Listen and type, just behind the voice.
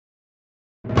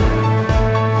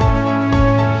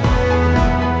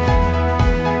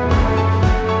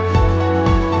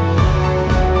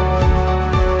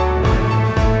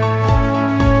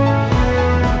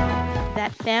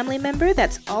neighbor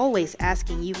that's always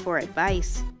asking you for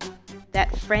advice.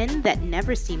 That friend that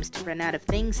never seems to run out of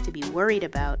things to be worried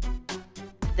about.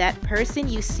 That person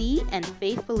you see and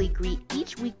faithfully greet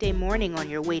each weekday morning on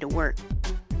your way to work.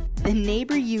 The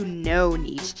neighbor you know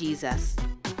needs Jesus.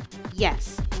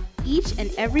 Yes, each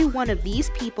and every one of these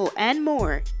people and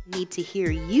more need to hear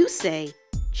you say,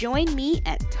 "Join me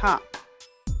at TOP."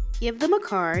 Give them a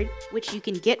card, which you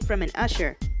can get from an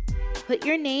usher. Put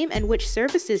your name and which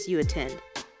services you attend,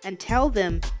 and tell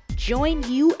them, "Join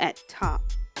you at TOP."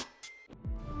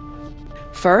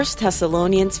 1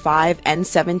 Thessalonians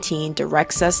 5:17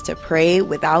 directs us to pray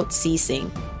without ceasing.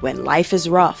 When life is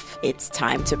rough, it's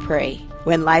time to pray.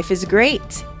 When life is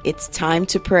great, it's time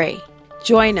to pray.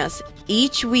 Join us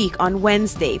each week on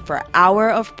Wednesday for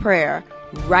Hour of Prayer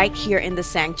right here in the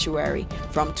sanctuary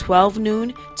from 12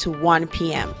 noon to 1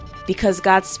 p.m. Because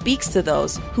God speaks to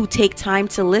those who take time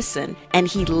to listen, and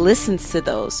He listens to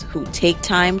those who take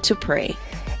time to pray.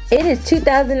 It is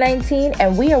 2019,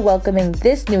 and we are welcoming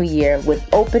this new year with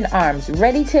open arms,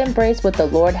 ready to embrace what the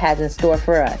Lord has in store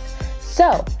for us.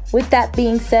 So, with that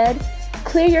being said,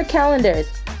 clear your calendars,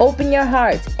 open your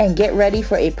hearts, and get ready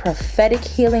for a prophetic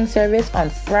healing service on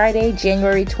Friday,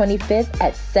 January 25th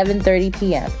at 7:30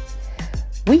 p.m.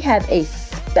 We have a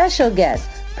special guest,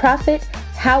 Prophet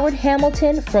Howard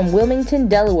Hamilton from Wilmington,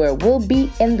 Delaware, will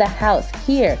be in the house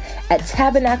here at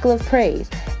Tabernacle of Praise.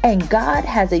 And God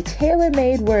has a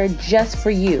tailor-made word just for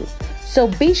you. So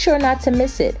be sure not to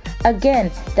miss it.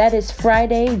 Again, that is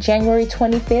Friday, January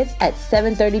 25th at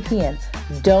 7:30 p.m.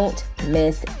 Don't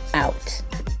miss out.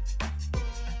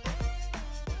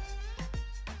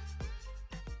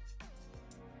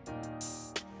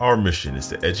 Our mission is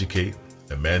to educate,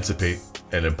 emancipate,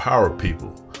 and empower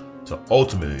people to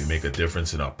ultimately make a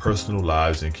difference in our personal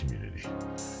lives and community.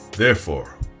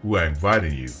 Therefore, we are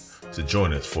inviting you to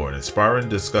join us for an inspiring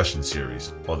discussion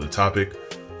series on the topic,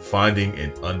 Finding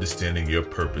and Understanding Your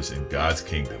Purpose in God's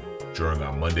Kingdom, during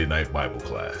our Monday night Bible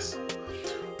class.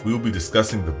 We will be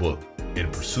discussing the book, In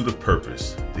Pursuit of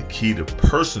Purpose, The Key to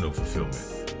Personal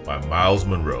Fulfillment by Miles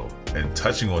Monroe, and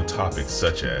touching on topics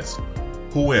such as,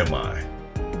 who am I?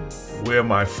 Where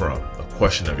am I from? A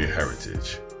question of your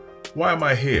heritage. Why am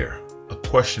I here? A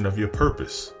question of your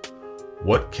purpose.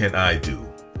 What can I do?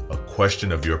 A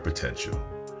question of your potential.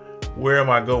 Where am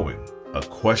I going? A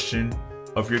question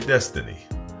of your destiny.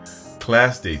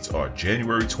 Class dates are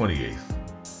January 28th,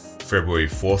 February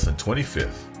 4th and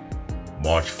 25th,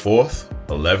 March 4th,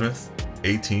 11th,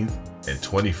 18th, and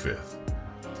 25th,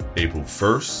 April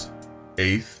 1st,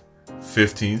 8th,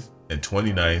 15th, and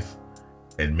 29th,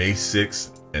 and May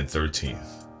 6th and 13th.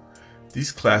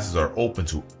 These classes are open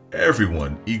to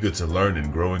everyone eager to learn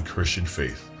and grow in Christian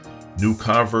faith. New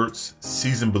converts,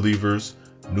 seasoned believers,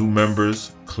 new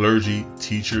members, clergy,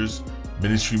 teachers,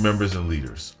 ministry members, and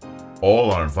leaders. All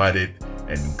are invited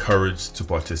and encouraged to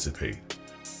participate.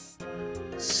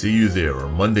 See you there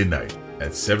on Monday night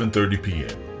at 7:30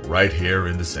 p.m. right here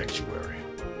in the sanctuary.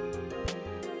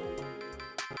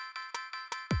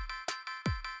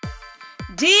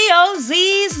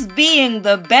 DOZ's Being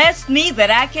the Best Me That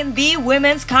I Can Be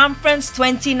Women's Conference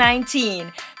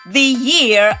 2019, the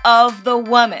Year of the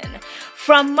Woman.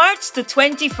 From March the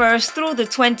 21st through the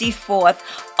 24th,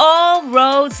 all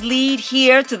roads lead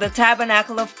here to the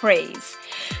Tabernacle of Praise.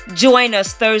 Join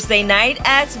us Thursday night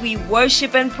as we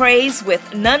worship and praise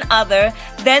with none other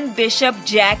than Bishop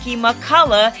Jackie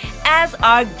McCullough as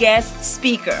our guest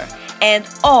speaker, and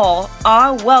all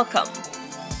are welcome.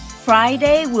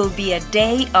 Friday will be a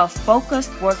day of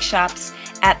focused workshops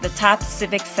at the Top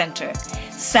Civic Center.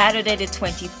 Saturday the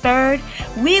 23rd,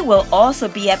 we will also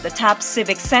be at the Top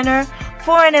Civic Center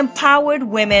for an Empowered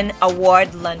Women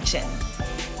Award Luncheon.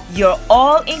 Your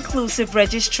all-inclusive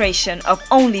registration of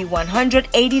only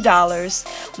 $180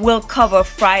 will cover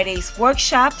Friday's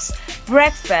workshops,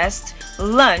 breakfast,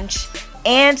 lunch,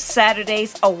 and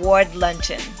Saturday's award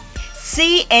luncheon.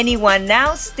 See anyone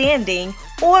now standing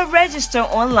or register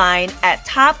online at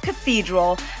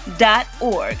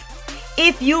topcathedral.org.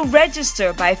 If you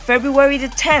register by February the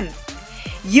 10th,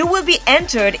 you will be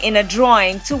entered in a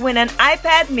drawing to win an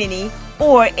iPad mini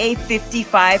or a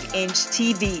 55-inch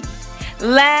TV.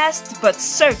 Last but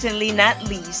certainly not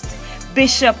least,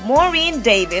 Bishop Maureen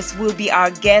Davis will be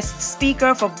our guest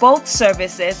speaker for both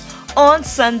services on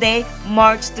Sunday,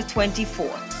 March the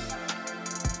 24th.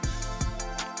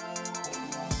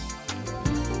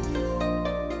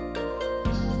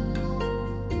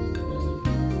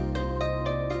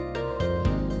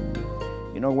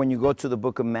 You know, when you go to the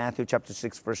book of Matthew, chapter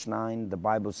 6, verse 9, the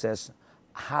Bible says,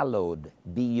 hallowed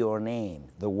be your name.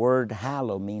 The word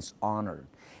hallow means honored.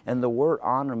 And the word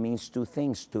honor means two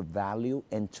things, to value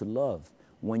and to love.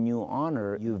 When you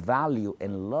honor, you value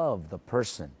and love the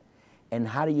person. And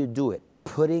how do you do it?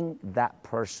 Putting that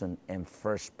person in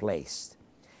first place.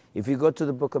 If you go to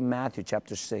the book of Matthew,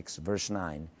 chapter 6, verse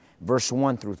 9, verse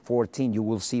 1 through 14, you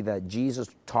will see that Jesus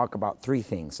talked about three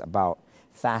things, about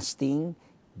fasting,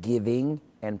 giving,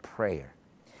 and prayer.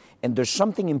 And there's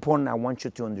something important I want you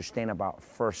to understand about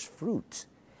first fruits.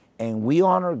 And we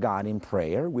honor God in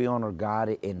prayer, we honor God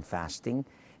in fasting,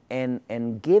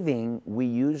 and giving, we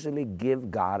usually give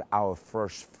God our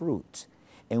first fruits.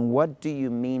 And what do you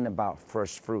mean about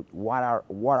first fruit? What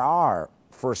are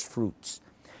first fruits?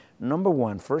 Number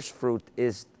one, first fruit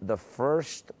is the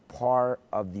first part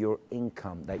of your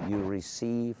income that you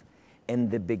receive in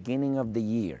the beginning of the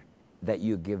year that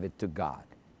you give it to God.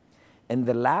 In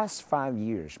the last 5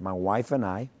 years, my wife and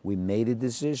I, we made a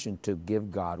decision to give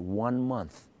God 1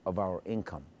 month of our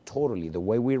income. Totally, the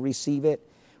way we receive it,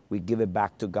 we give it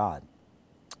back to God.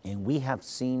 And we have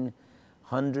seen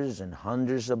hundreds and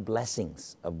hundreds of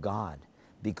blessings of God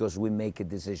because we make a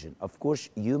decision. Of course,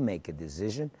 you make a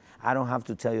decision. I don't have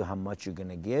to tell you how much you're going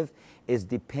to give. It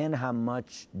depends how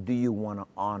much do you want to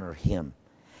honor Him.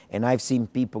 And I've seen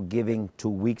people giving 2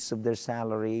 weeks of their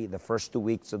salary, the first 2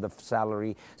 weeks of the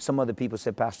salary. Some other people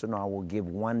say, Pastor, no, I will give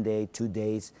 1 day, 2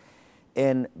 days.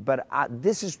 But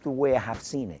this is the way I have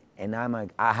seen it. And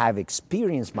I have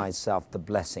experienced myself the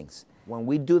blessings. When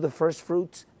we do the first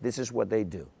fruits, this is what they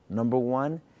do. Number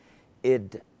one,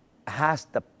 it has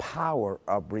the power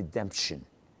of redemption.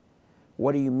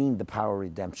 What do you mean the power of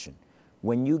redemption?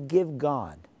 When you give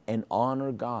God and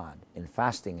honor God in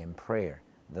fasting and prayer,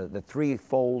 the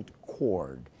threefold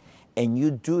cord, and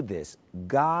you do this,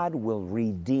 God will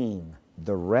redeem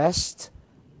the rest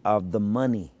of the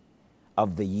money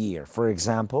of the year. For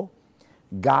example,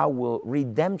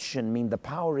 redemption means, the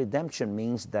power of redemption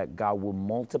means that God will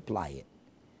multiply it.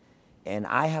 And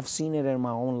I have seen it in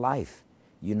my own life.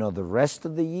 You know, the rest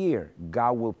of the year,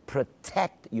 God will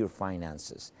protect your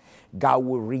finances. God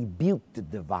will rebuke the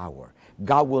devourer.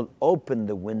 God will open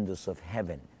the windows of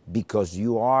heaven because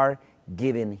you are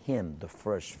giving Him the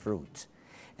first fruit.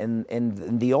 And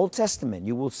in the Old Testament,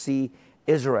 you will see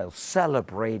Israel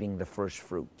celebrating the first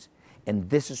fruit. And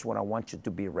this is what I want you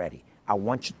to be ready. I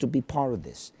want you to be part of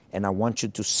this, and I want you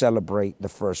to celebrate the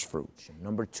first fruits.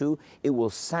 Number two, it will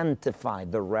sanctify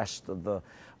the rest of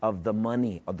the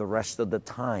money, or the rest of the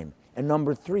time. And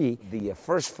number three, the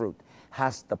first fruit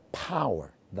has the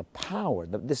power.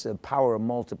 This is the power of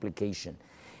multiplication.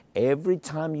 Every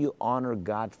time you honor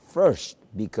God first,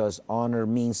 because honor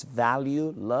means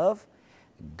value, love,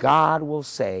 God will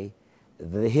say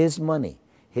that His money,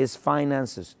 His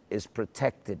finances is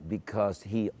protected because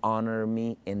He honored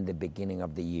me in the beginning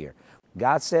of the year.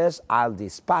 God says, I'll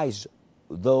despise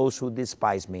those who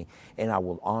despise me, and I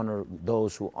will honor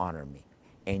those who honor me.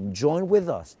 And join with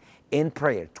us in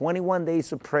prayer. 21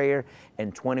 days of prayer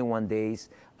and 21 days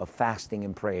of fasting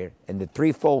and prayer. And the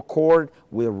threefold cord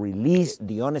will release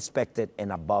the unexpected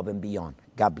and above and beyond.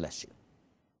 God bless you.